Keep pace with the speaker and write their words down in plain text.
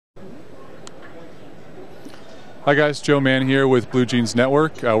Hi guys, Joe Mann here with Blue Jeans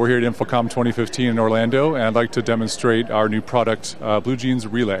Network. We're here at InfoComm 2015 in Orlando, and I'd like to demonstrate our new product, Blue Jeans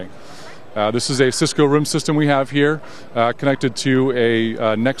Relay. This is a Cisco room system we have here, connected to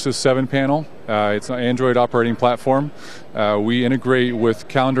a Nexus 7 panel. It's an Android operating platform. We integrate with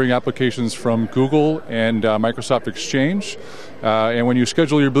calendaring applications from Google and Microsoft Exchange. And when you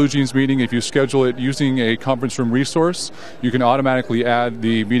schedule your Blue Jeans meeting, if you schedule it using a conference room resource, you can automatically add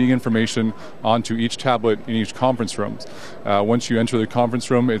the meeting information onto each tablet in each conference room. Once you enter the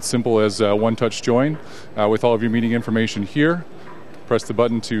conference room, it's simple as one-touch join with all of your meeting information here. Press the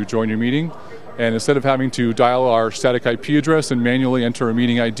button to join your meeting, and instead of having to dial our static IP address and manually enter a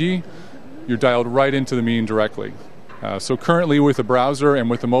meeting ID, you're dialed right into the meeting directly. So currently with the browser and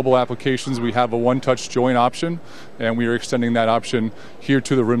with the mobile applications, we have a one-touch join option, and we are extending that option here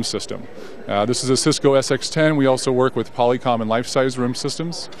to the room system. This is a Cisco SX10. We also work with Polycom and life-size room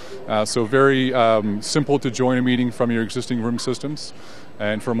systems. So very simple to join a meeting from your existing room systems.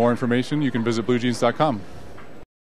 And for more information, you can visit bluejeans.com.